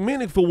by doing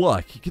meaningful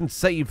work, he can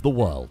save the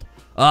world.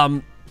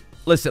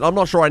 Listen, I'm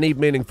not sure I need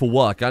meaningful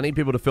work. I need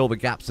people to fill the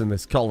gaps in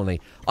this colony.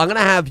 I'm going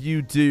to have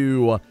you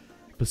do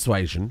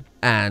persuasion.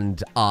 And,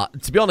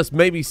 to be honest,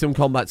 maybe some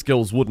combat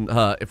skills wouldn't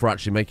hurt if we're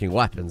actually making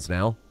weapons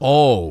now.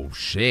 Oh,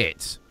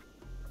 shit.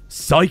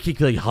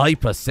 Psychically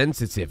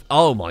hypersensitive.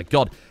 Oh, my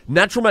God.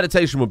 Natural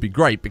meditation would be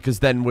great, because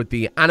then with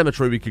the Anima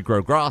tree, we could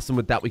grow grass, and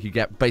with that, we could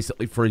get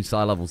basically 3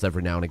 psi levels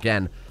every now and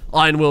again.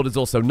 Ironworld is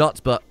also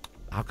nuts, but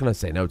how can I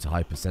say no to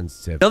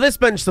hypersensitive? Now, this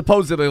bench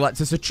supposedly lets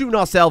us attune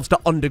ourselves to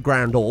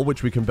underground ore,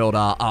 which we can build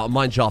our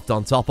mine shaft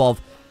on top of.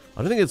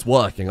 I don't think it's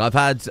working. I've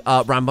had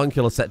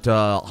Rambuncula set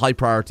to high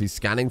priority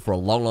scanning for a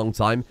long, long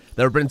time.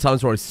 There have been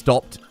times where I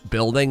stopped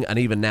building, and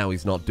even now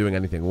he's not doing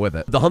anything with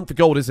it. The hunt for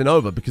gold isn't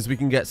over because we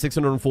can get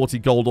 640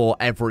 gold ore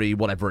every,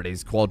 whatever it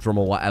is, quadrum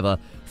or whatever,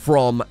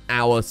 from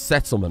our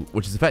settlement,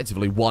 which is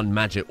effectively one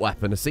magic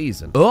weapon a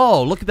season.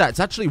 Oh, look at that. It's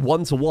actually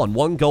 1-to-1.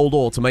 1 gold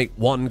ore to make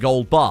 1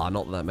 gold bar.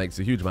 Not that that makes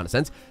a huge amount of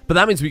sense, but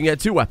that means we can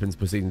get 2 weapons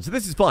per season. So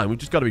this is fine. We've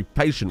just got to be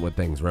patient with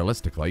things,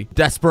 realistically.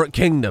 Desperate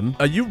Kingdom.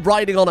 Are you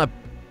riding on a...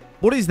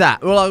 What is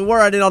that? Well, we're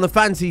riding on a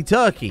fancy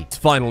turkey. It's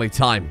finally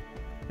time.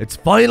 It's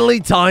finally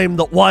time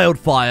that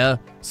Wildfire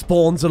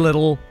spawns a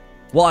little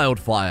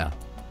Wildfire.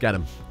 Get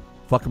him.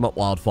 Fuck him up,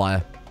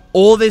 Wildfire.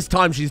 All this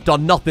time she's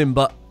done nothing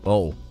but...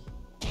 Oh.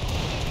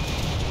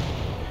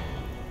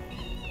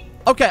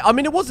 Okay, I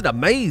mean, it wasn't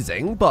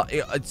amazing, but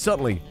it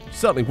certainly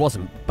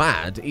wasn't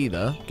bad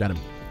either. Get him.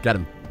 Get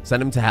him.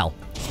 Send him to hell.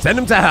 Send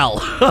him to hell.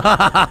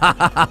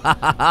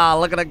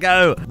 Look at her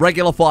go.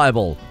 Regular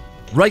fireball.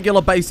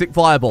 Regular basic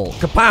fireball.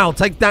 Kapow,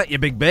 take that, you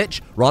big bitch.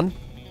 Run.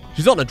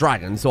 She's on a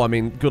dragon, so I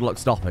mean, good luck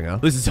stopping her.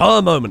 This is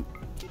her moment.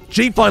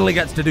 She finally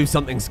gets to do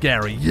something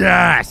scary.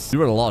 Yes!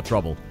 You're in a lot of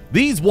trouble.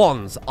 These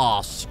wands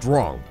are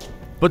strong.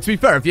 But to be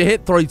fair, if you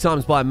hit 3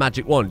 times by a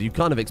magic wand, you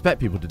kind of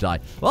expect people to die.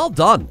 Well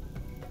done.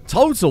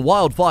 Total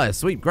Wildfire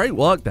sweep. Great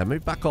work there.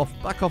 Move back off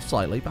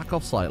slightly. Back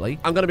off slightly.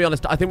 I'm going to be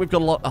honest. I think we've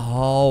got a lot.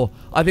 Oh,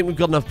 I think we've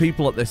got enough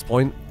people at this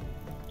point.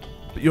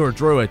 But you're a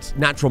druid.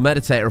 Natural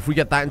meditator. If we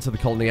get that into the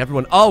colony,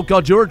 everyone... Oh,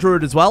 God, you're a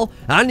druid as well.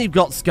 And you've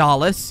got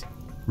Scarless.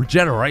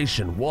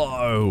 Regeneration.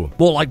 Whoa.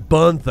 More like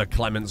Bernthor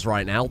Clements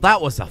right now.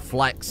 That was a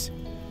flex.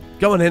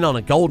 Going in on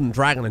a golden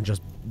dragon and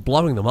just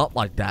blowing them up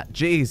like that.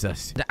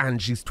 Jesus. And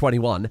she's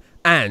 21.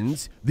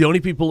 And the only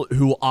people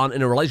who aren't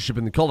in a relationship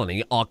in the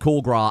colony are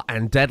Korgra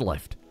and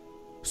Deadlift.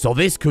 So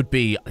this could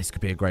be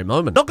a great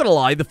moment. Not gonna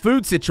lie, the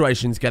food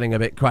situation's getting a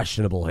bit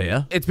questionable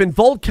here. It's been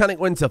volcanic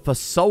winter for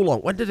so long.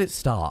 When did it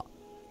start?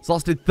 It's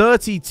lasted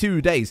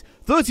 32 days.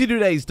 32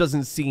 days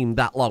doesn't seem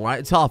that long, right?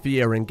 It's half a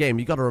year in game.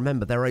 You got to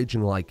remember, they're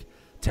aging like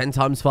 10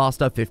 times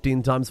faster,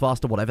 15 times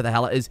faster, whatever the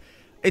hell it is.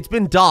 It's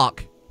been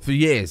dark for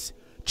years.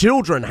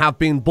 Children have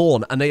been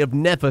born, and they have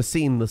never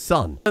seen the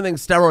sun. I don't think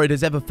Steroid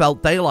has ever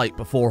felt daylight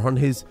before on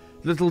his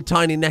little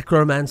tiny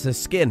necromancer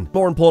skin.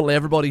 More importantly,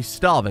 everybody's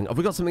starving. Have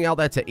we got something out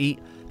there to eat?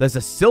 There's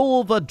a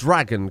silver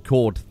dragon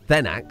called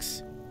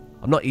Thenax.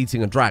 I'm not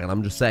eating a dragon.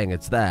 I'm just saying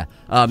it's there.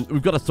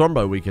 We've got a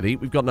Thrombo we could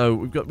eat. We've got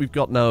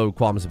no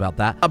qualms about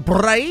that. A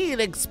brain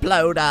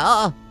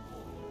exploder.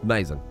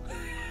 Amazing.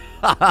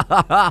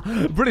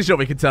 Pretty sure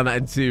we can turn that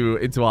into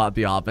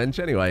the art bench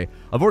anyway.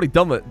 I've already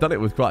done it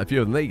with quite a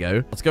few of them. There you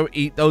go. Let's go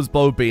eat those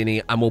bow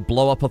beanie and we'll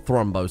blow up a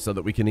Thrombo so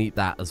that we can eat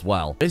that as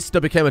well.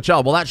 Mr. became a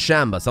child. Well, that's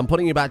Shambus. I'm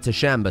putting you back to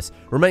Shambus.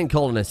 Remain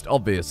colonist,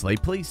 obviously.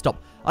 Please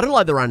stop. I don't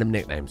like the random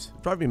nicknames.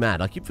 Drive me mad.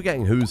 I keep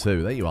forgetting who's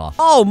who. There you are.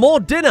 Oh, more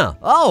dinner.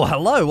 Oh,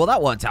 hello. Well,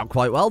 that worked out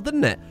quite well,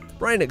 didn't it?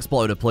 Brain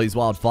exploder, please,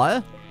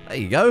 Wildfire. There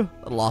you go.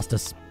 That'll last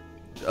us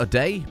a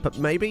day, but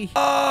maybe.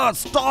 Ah,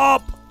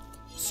 stop.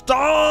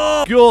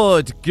 Stop!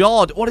 Good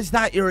God. What is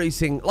that you're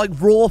eating? Like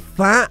raw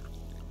fat?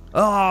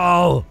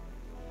 Oh.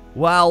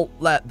 Well,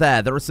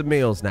 there are some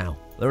meals now.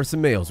 There are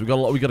some meals. We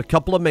got a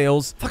couple of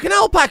meals. Fucking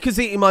alpaca's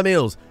eating my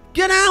meals.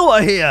 Get out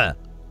of here.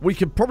 We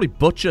could probably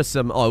butcher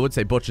some... Oh, I would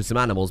say butcher some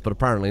animals, but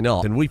apparently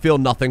not. And we feel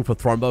nothing for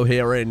Thrombo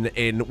here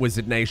in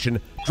Wizard Nation.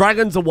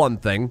 Dragons are one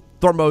thing.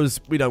 Thrombos,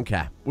 we don't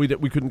care. We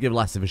couldn't give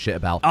less of a shit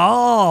about.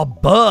 Ah,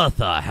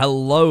 Bertha.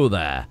 Hello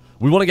there.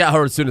 We want to get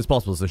her as soon as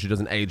possible so she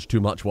doesn't age too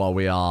much while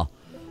we are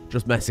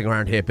just messing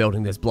around here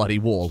building this bloody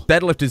wall.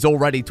 Deadlift is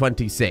already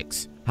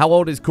 26. How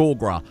old is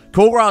Korgra?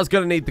 Korgra is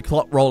going to need the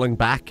clock rolling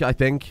back, I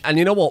think. And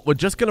you know what? We're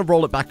just going to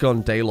roll it back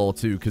on Daylor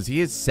too, because he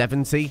is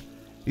 70.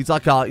 He's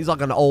like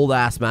an old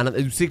ass man.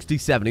 He's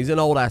 67. He's an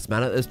old ass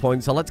man at this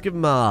point. So let's give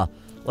him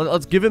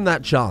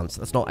that chance.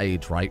 That's not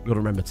age, right? Got to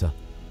remember to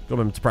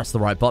press the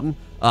right button.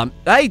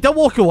 Hey, don't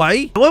walk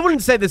away. I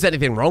wouldn't say there's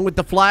anything wrong with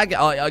the flag.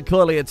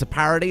 Clearly, it's a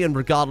parody, and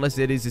regardless,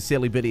 it is a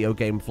silly video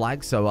game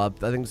flag, so I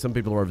think some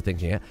people are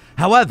overthinking it.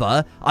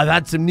 However, I've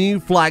had some new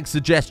flag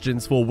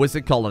suggestions for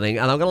Wizard Colony,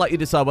 and I'm going to let you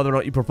decide whether or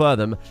not you prefer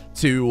them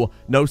to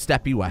No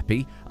Steppy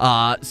Weppy.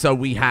 So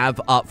we have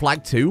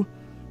Flag 2,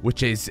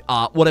 which is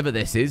whatever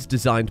this is,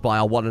 designed by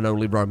our one and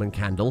only Roman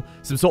Candle.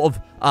 Some sort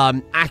of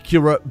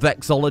accurate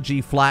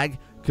vexology flag,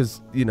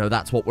 because, you know,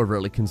 that's what we're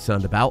really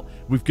concerned about.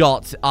 We've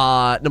got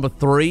number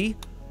 3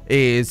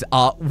 is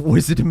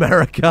Wizard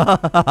America.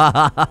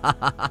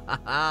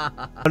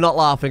 I'm not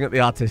laughing at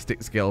the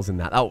artistic skills in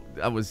that.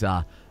 That was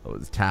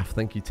Taff.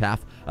 Thank you,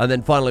 Taff. And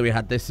then finally we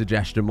had this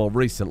suggestion more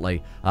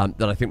recently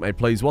that I think may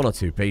please one or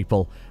two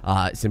people.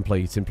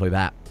 Simply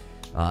that.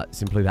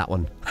 Simply that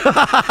one.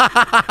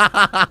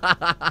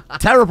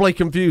 Terribly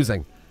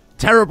confusing.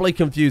 Terribly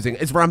confusing.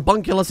 Is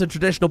Rambunculus a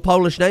traditional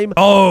Polish name?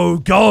 Oh,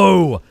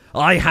 go!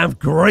 I have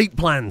great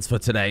plans for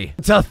today.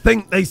 To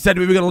think they said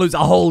we were going to lose a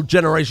whole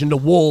generation to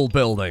wall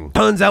building.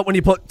 Turns out when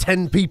you put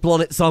 10 people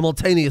on it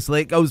simultaneously,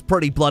 it goes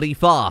pretty bloody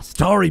fast.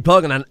 Starry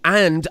Perganan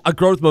and a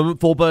growth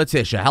moment for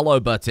Bertitia. Hello,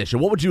 Bertitia.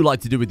 What would you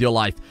like to do with your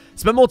life?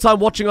 Spend more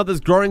time watching others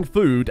growing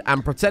food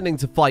and pretending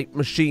to fight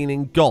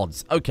machining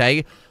gods.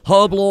 Okay.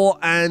 Herb lore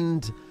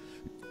and...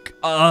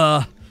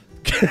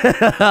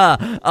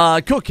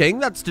 cooking,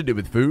 that's to do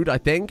with food, I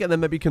think, and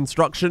then maybe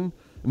construction,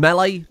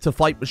 melee to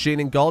fight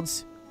machining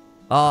gods.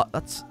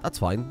 That's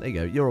fine. There you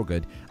go. You're all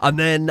good. And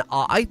then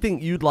I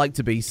think you'd like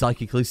to be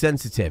psychically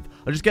sensitive.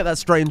 I just get that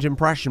strange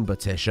impression,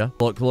 Bertitia.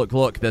 Look, look,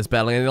 look. There's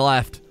barely any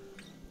left.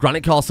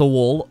 Granite Castle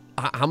wall.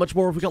 How much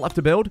more have we got left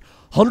to build?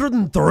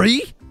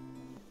 103?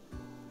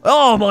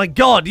 Oh my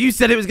god, you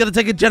said it was going to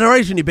take a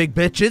generation, you big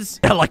bitches.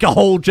 Yeah, like a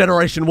whole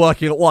generation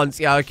working at once.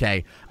 Yeah,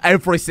 okay.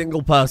 Every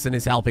single person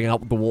is helping out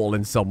with the wall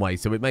in some way,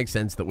 so it makes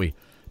sense that we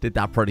did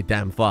that pretty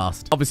damn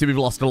fast. Obviously, we've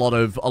lost a lot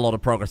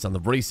of progress on the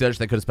research.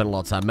 They could have spent a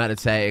lot of time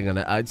meditating and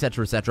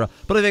etc, etc.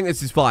 But I think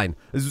this is fine.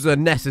 This was a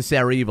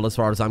necessary evil as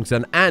far as I'm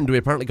concerned, and we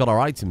apparently got our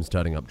items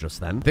turning up just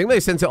then. I think they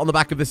sent it on the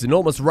back of this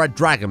enormous red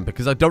dragon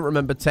because I don't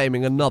remember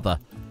taming another.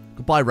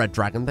 Goodbye, red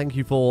dragon. Thank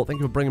you for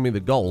bringing me the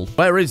gold.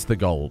 Where is the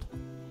gold?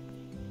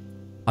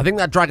 I think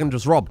that dragon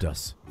just robbed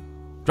us.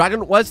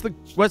 Dragon, where's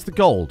the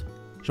gold?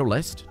 Show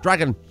list.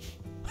 Dragon.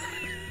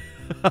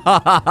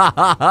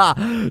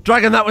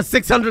 Dragon, that was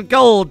 600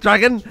 gold,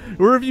 Dragon.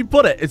 Where have you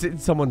put it? Is it in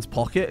someone's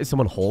pocket? Is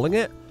someone hauling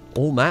it?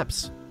 All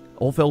maps?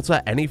 All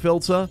filter? Any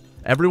filter?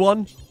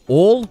 Everyone?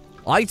 All?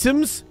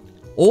 Items?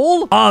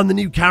 All? Ah, and the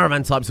new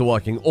caravan types are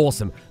working.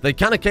 Awesome. They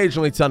can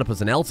occasionally turn up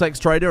as an L-Tex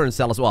trader and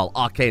sell us, well,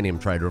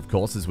 Arcanium trader, of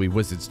course, as we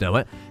wizards know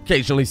it.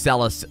 Occasionally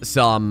sell us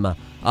some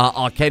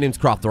Arcanium to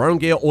craft their own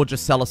gear or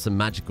just sell us some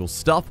magical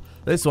stuff.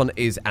 This one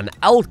is an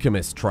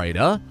Alchemist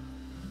trader.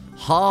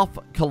 Half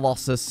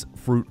Colossus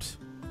fruit.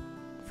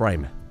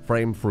 Frame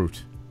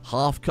fruit.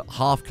 Half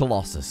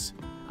Colossus.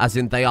 As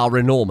in they are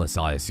enormous,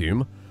 I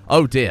assume.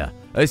 Oh dear.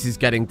 This is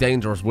getting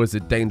dangerous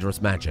wizard,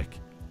 dangerous magic.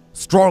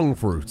 Strong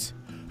fruit.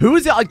 Who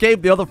is it I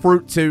gave the other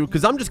fruit to?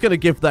 Because I'm just going to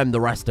give them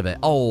the rest of it.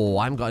 Oh,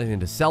 I haven't got anything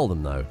to sell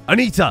them, though.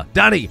 Anita,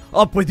 Danny,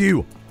 up with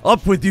you.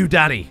 Up with you,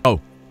 Danny. Oh,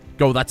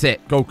 go, that's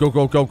it. Go, go,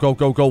 go, go, go,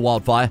 go, go,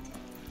 Wildfire.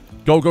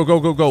 Go, go, go,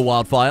 go, go,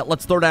 Wildfire.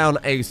 Let's throw down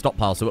a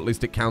stockpile so at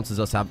least it counts as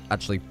us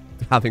actually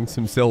having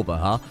some silver,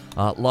 huh?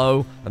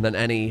 Low, and then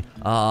any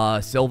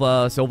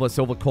silver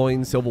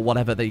coins, silver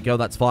whatever. There you go,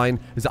 that's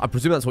fine. I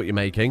presume that's what you're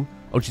making.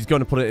 Oh, she's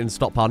going to put it in a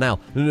stockpile now.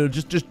 No,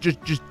 just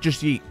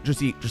eat.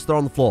 Just throw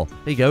on the floor.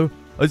 There you go.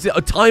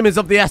 Time is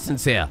of the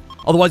essence here.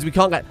 Otherwise, we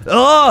can't get...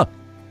 Ah!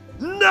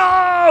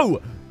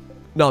 No!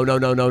 No.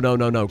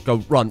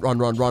 Go, run.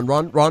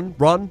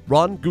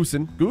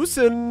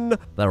 Goosen.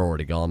 They're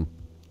already gone.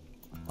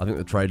 I think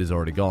the trader's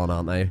already gone,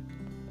 aren't they?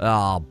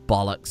 Ah,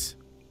 bollocks.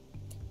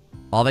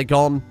 Are they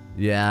gone?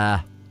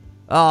 Yeah.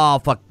 Oh,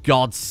 for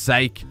God's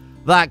sake.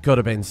 That could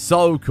have been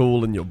so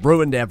cool and you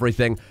ruined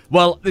everything.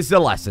 Well, this is a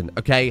lesson,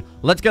 okay?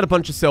 Let's get a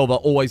bunch of silver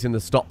always in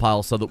the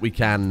stockpile so that we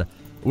can...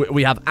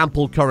 We have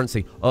ample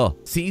currency. Oh,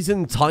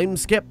 season time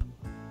skip?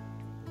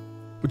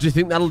 Would you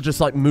think that'll just,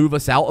 like, move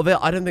us out of it?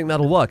 I don't think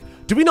that'll work.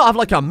 Do we not have,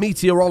 like, a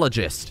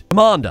meteorologist?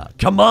 Commander,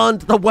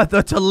 command the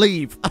weather to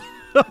leave.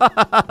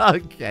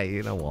 Okay,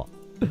 you know what?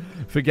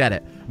 Forget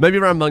it. Maybe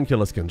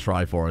Rambunculus can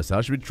try for us,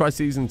 huh? Should we try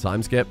season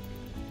time skip?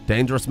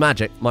 Dangerous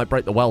magic. Might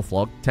break the wealth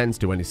log. Tends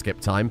to when you skip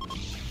time.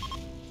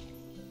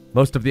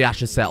 Most of the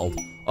ash is settled.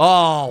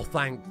 Oh,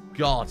 thank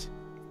God.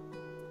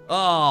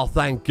 Oh,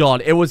 thank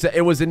God. It was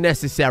a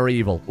necessary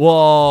evil.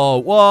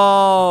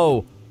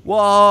 Whoa.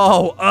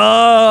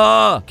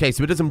 Okay,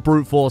 so it doesn't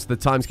brute force the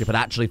time skip. It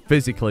actually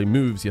physically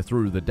moves you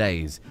through the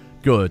days.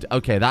 Good.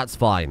 Okay, that's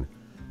fine.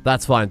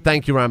 That's fine.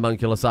 Thank you,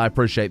 Rambunculus. I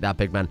appreciate that,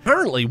 big man.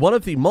 Apparently, one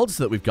of the mods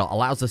that we've got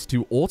allows us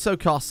to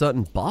auto-cast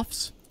certain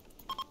buffs.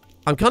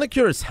 I'm kind of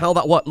curious how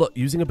that works. Look,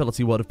 using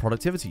ability Word of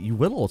Productivity, you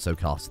will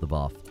auto-cast the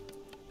buff.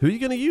 Who are you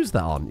going to use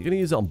that on? You're going to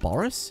use it on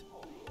Boris?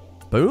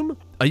 Boom?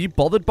 Are you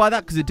bothered by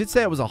that? Because it did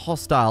say it was a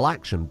hostile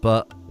action,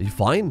 but are you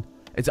fine?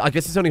 I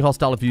guess it's only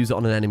hostile if you use it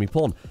on an enemy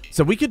pawn.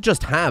 So we could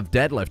just have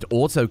Deadlift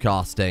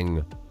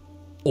auto-casting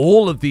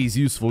all of these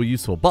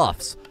useful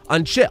buffs.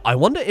 And shit, I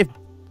wonder if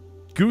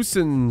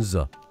Goosen's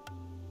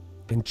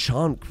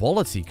enchant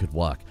quality could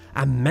work.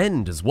 And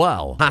Mend as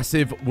well.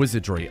 Passive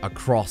wizardry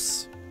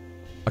across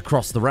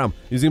the realm.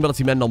 Using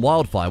ability Mend on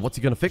Wildfire. What's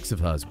he going to fix of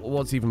hers?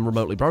 What's even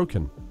remotely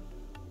broken?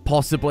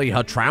 Possibly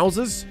her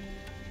trousers?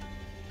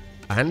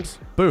 And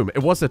boom,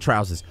 it was her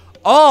trousers.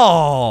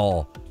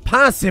 Oh!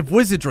 Passive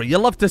wizardry.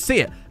 You'll love to see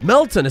it.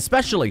 Melton,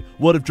 especially.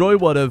 Word of Joy,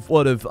 word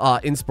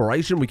of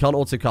Inspiration. We can't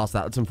auto-cast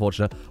that. That's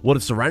unfortunate. Word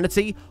of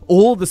Serenity.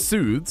 All the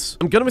Soothes.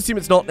 I'm going to assume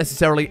it's not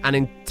necessarily an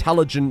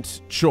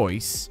intelligent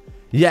choice.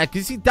 Yeah,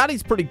 because you see,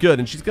 Daddy's pretty good,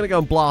 and she's going to go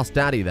and blast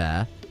Daddy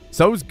there.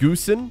 So is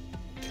Goosen.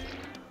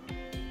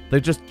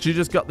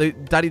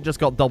 Daddy just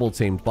got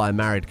double-teamed by a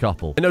married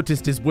couple. I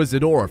noticed his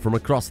wizard aura from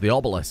across the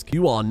obelisk.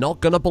 You are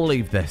not going to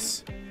believe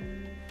this.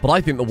 But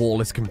I think the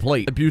wall is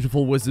complete. A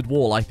beautiful wizard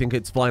wall. I think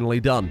it's finally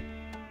done.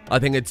 I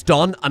think it's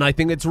done, and I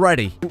think it's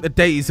ready. I think the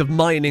days of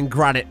mining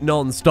granite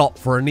non-stop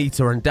for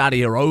Anita and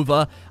Daddy are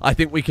over. I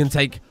think we can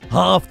take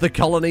half the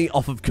colony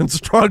off of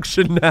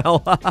construction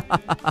now.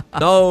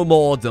 No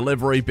more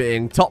delivery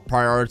being top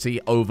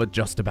priority over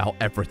just about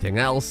everything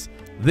else.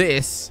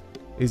 This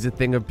is a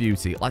thing of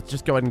beauty. Let's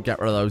just go ahead and get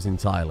rid of those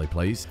entirely,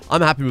 please.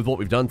 I'm happy with what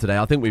we've done today.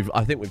 I think we've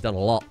done a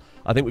lot.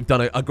 I think we've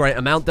done a great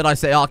amount. Did I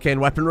say arcane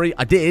weaponry?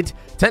 I did.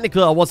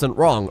 Technically, I wasn't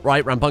wrong,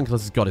 right?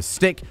 Rambunculus has got his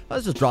stick.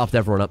 Let's just draft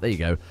everyone up. There you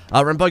go.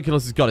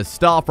 Rambunculus has got his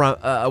staff.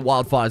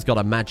 Wildfire's got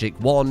a magic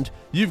wand.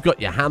 You've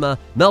got your hammer.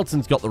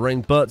 Melton's got the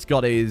ring. Bert's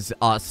got his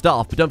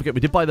staff. But don't forget,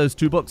 we did buy those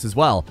 2 books as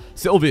well.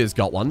 Sylvia's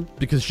got one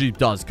because she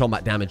does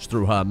combat damage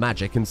through her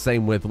magic, and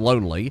same with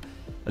Lonely.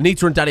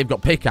 Anita and Daddy have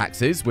got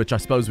pickaxes, which I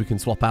suppose we can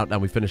swap out now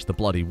we finish the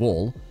bloody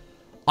wall.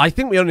 I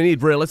think we only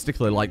need,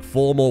 realistically, like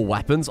 4 more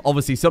weapons.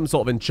 Obviously, some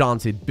sort of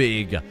enchanted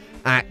big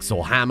axe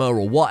or hammer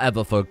or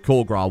whatever for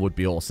Korgra would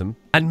be awesome.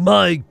 And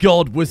my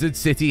god, Wizard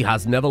City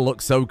has never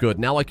looked so good.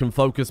 Now I can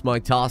focus my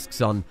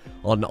tasks on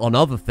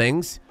other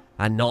things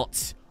and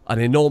not an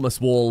enormous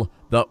wall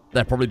that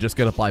they're probably just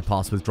going to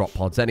bypass with drop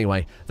pods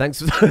anyway.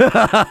 Thanks for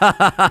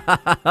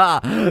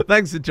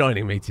thanks for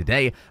joining me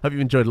today. Hope you've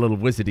enjoyed a little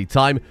wizardy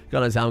time. God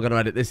knows how I'm going to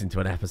edit this into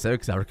an episode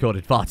because I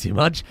recorded far too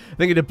much.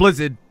 Thank you to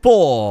Blizzard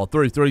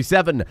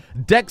 4337,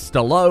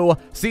 Dexter Low,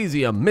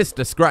 Cesium,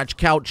 Mr. Scratch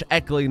Couch,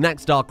 Eckley,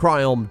 Nexstar,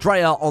 Cryom,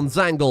 Drea,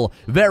 Onzangle,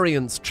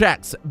 Variance,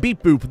 Checks,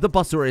 Beep Boop, The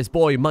Busseriest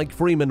Boy, Mike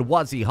Freeman,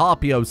 Wazzy,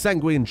 Harpio,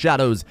 Sanguine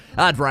Shadows,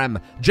 Adram,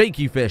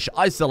 Jakey Fish,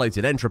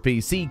 Isolated Entropy,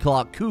 C.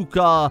 Clark,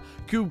 Koopa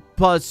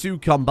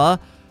Sucumber,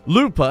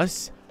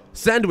 Lupus,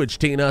 Sandwich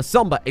Tina,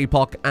 Somber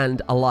Epoch,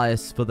 and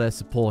Elias for their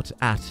support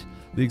at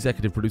the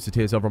executive producer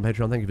tiers over on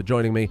Patreon. Thank you for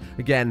joining me.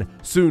 Again,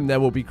 soon there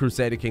will be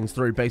Crusader Kings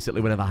 3, basically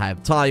whenever I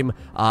have time.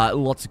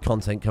 Lots of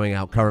content coming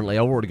out currently.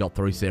 I've already got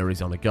 3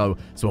 series on the go,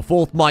 so a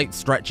 4th might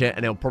stretch it,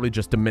 and it'll probably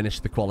just diminish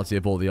the quality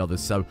of all the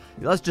others. So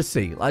let's just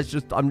see.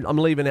 I'm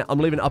leaving it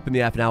up in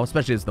the air for now,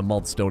 especially as the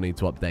mods still need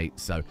to update.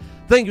 So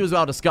thank you as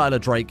well to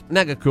Skylar Drake,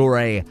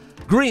 Nagakure,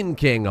 Green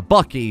King,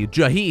 Bucky,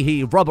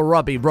 Jahihi, Rubber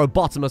Rubby,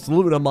 Robotimus,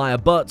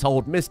 Lunamaya,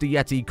 Berthold, Mr.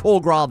 Yeti,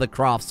 Korgra the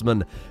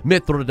Craftsman,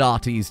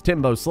 Mithridates,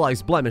 Timbo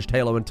Slice, Blemished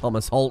Halo, and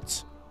Thomas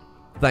Holt.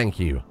 Thank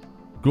you.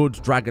 Good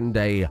Dragon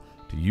Day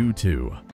to you too.